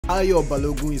Ayo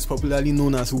Balogun is popularly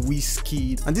known as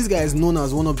Wizkid, and this guy is known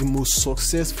as one of the most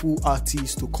successful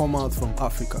artists to come out from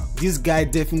Africa. This guy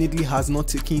definitely has not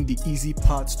taken the easy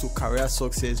path to career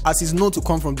success, as he's known to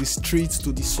come from the streets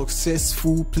to the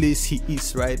successful place he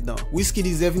is right now. Wizkid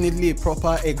is definitely a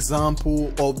proper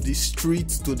example of the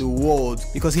streets to the world,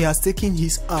 because he has taken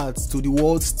his art to the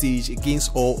world stage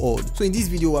against all odds. So in this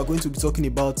video, we're going to be talking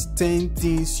about 10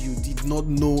 things you did not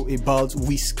know about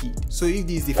Wizkid. So if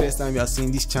this is the first time you are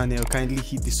seeing this channel, kindly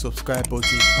hit the subscribe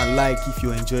button and like if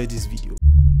you enjoyed this video.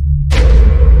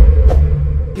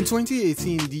 In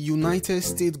 2018, the United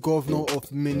States Governor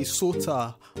of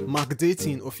Minnesota, Mark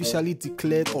Dayton, officially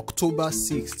declared October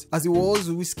 6th as the world's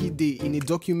Wizkid Day in a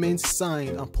document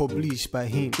signed and published by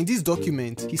him. In this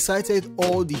document, he cited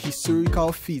all the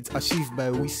historical feats achieved by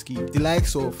Wizkid, the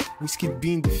likes of Wizkid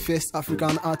being the first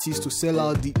African artist to sell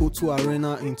out the O2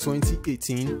 Arena in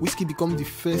 2018, Wizkid became the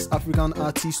first African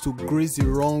artist to grace the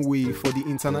runway for the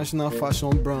international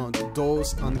fashion brand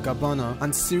Dolce & Gabbana,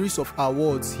 and series of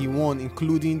awards he won,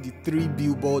 including the 3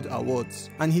 Billboard Awards.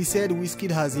 And he said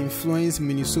Wizkid has influenced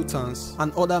Minnesotans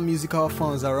and other musical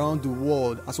fans around the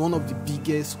world as one of the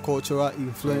biggest cultural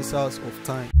influencers of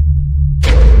time.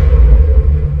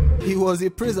 He was a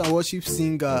praise and worship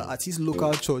singer at his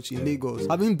local church in Lagos,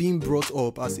 having been brought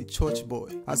up as a church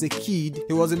boy. As a kid,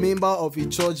 he was a member of a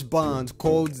church band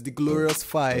called the Glorious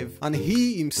Five, and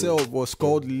he himself was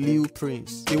called Lil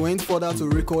Prince. He went further to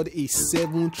record a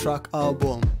 7-track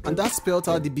album, and that spelled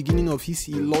out the beginning of his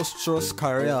illustrious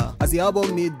career, as the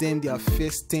album made them their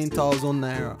first 10,000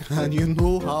 naira. And you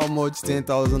know how much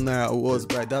 10,000 naira was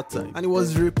by that time. And he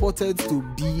was reported to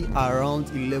be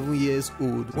around 11 years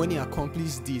old when he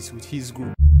accomplished this with his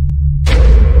group.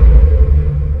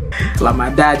 Like my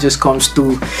dad just comes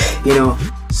through, you know,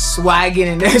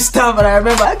 swagging and stuff, and I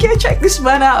remember, I can't check this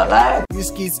man out, like.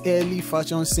 Wizkid's early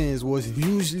fashion sense was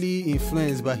hugely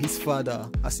influenced by his father,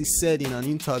 as he said in an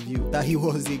interview that he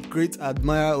was a great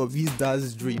admirer of his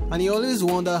dad's dream, and he always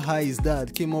wondered how his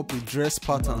dad came up with dress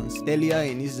patterns earlier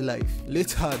in his life.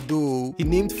 Later though, he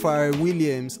named Pharrell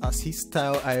Williams as his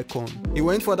style icon. He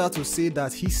went further to say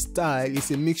that his style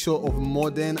is a mixture of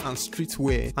modern and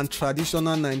streetwear and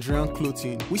traditional Nigerian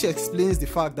clothing, which explains the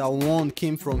fact that one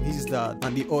came from his dad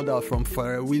and the other from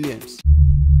Pharrell Williams.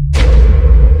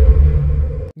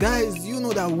 Guys, do you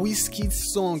know that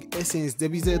Wizkid's song Essence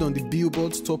debuted on the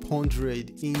Billboard Top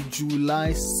 100 in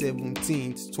July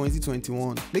 17th,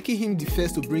 2021, making him the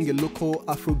first to bring a local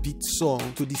Afrobeat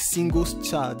song to the singles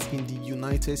chart in the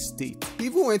United States. He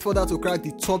even went further to crack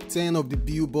the top 10 of the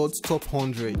Billboard Top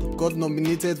 100, got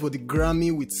nominated for the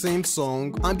Grammy with same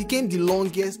song, and became the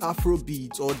longest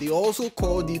Afrobeat, or they also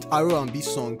called it R&B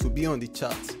song, to be on the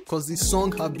chart, because the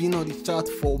song have been on the chart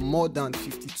for more than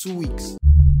 52 weeks.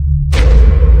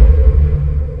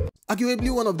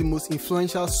 Arguably one of the most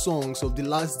influential songs of the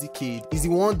last decade is the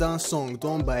One Dance song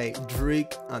done by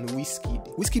Drake and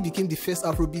Wizkid. Wizkid became the first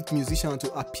Afrobeat musician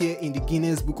to appear in the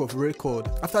Guinness Book of Records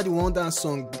after the One Dance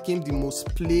song became the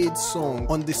most played song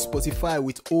on the Spotify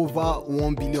with over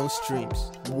 1 billion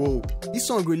streams. Whoa. This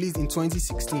song, released in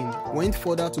 2016, went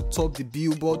further to top the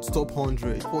Billboard Top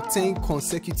 100 for 10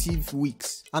 consecutive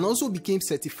weeks, and also became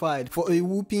certified for a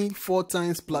whopping 4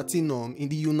 times platinum in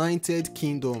the United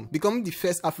Kingdom, becoming the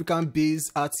first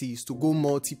African-based artist to go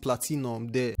multi-platinum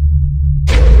there.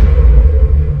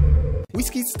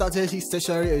 Wizkid started his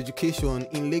tertiary education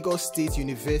in Lagos State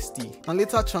University and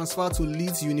later transferred to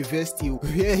Leeds University,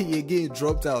 where he again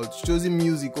dropped out, choosing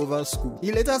music over school.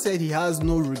 He later said he has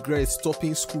no regrets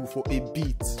stopping school for a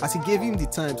bit, as he gave him the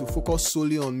time to focus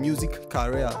solely on music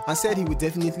career, and said he would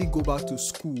definitely go back to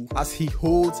school as he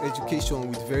holds education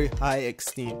with very high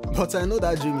esteem. But I know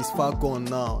that dream is far gone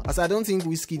now, as I don't think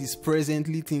Wizkid is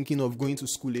presently thinking of going to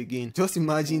school again. Just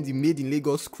imagine the Made in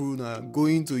Lagos crew now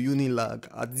going to Unilag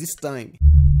at this time.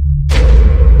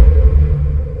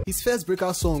 His first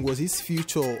breakout song was his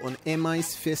feature on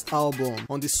MI's first album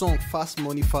on the song Fast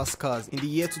Money Fast Cars in the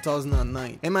year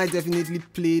 2009. MI definitely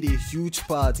played a huge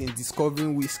part in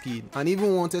discovering Wizkid and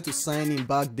even wanted to sign him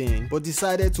back then, but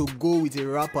decided to go with a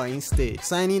rapper instead,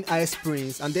 signing Ice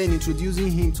Prince and then introducing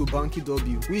him to Banky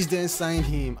W, which then signed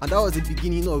him, and that was the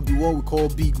beginning of the what we call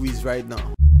Big Wiz right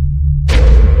now.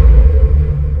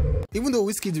 Even Even though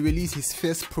Wizkid released his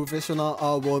first professional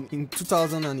album in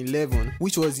 2011,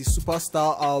 which was the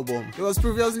Superstar album, he was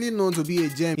previously known to be a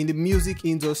gem in the music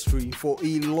industry for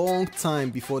a long time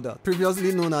before that,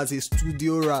 previously known as a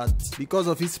studio rat because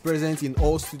of his presence in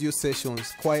all studio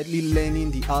sessions, quietly learning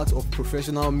the art of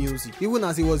professional music, even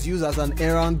as he was used as an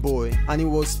errand boy, and he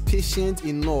was patient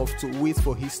enough to wait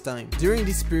for his time. During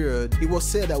this period, it was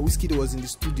said that Wizkid was in the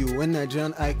studio when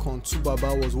Nigerian icon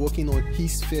 2Baba was working on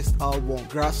his first album,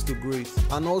 Grass to Grace,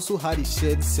 and also had a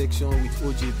shared section with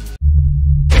OJB.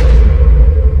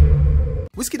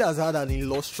 Wizkid has had an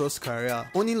illustrious career,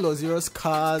 owning luxurious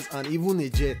cars and even a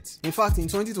jet. In fact, in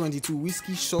 2022,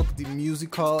 Wizkid shocked the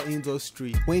musical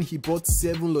industry when he bought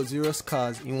 7 luxurious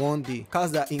cars in one day.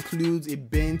 Cars that includes a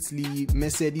Bentley,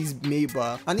 Mercedes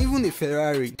Maybach, and even a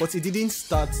Ferrari. But it didn't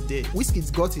start there.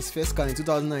 Wizkid got his first car in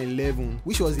 2011,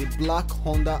 which was a black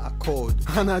Honda Accord.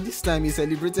 And at this time, he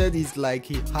celebrated it like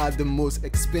he had the most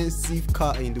expensive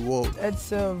car in the world.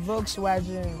 It's a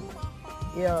Volkswagen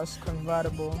EOS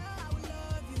convertible.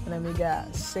 And then we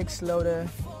got 6-loader.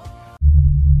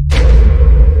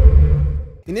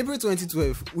 In April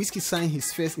 2012, Wizkid signed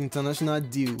his first international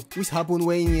deal, which happened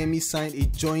when Yemi signed a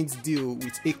joint deal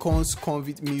with Akon's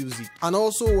Convict Music, and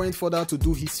also went further to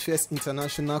do his first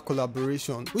international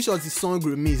collaboration, which was the song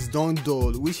remix Don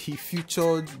Doll, which he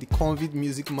featured the Convict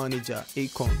Music manager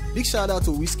Akon. Big shout out to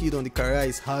Wizkid on the career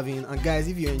he's having, and guys,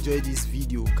 if you enjoyed this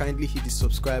video, kindly hit the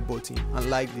subscribe button and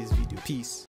like this video. Peace.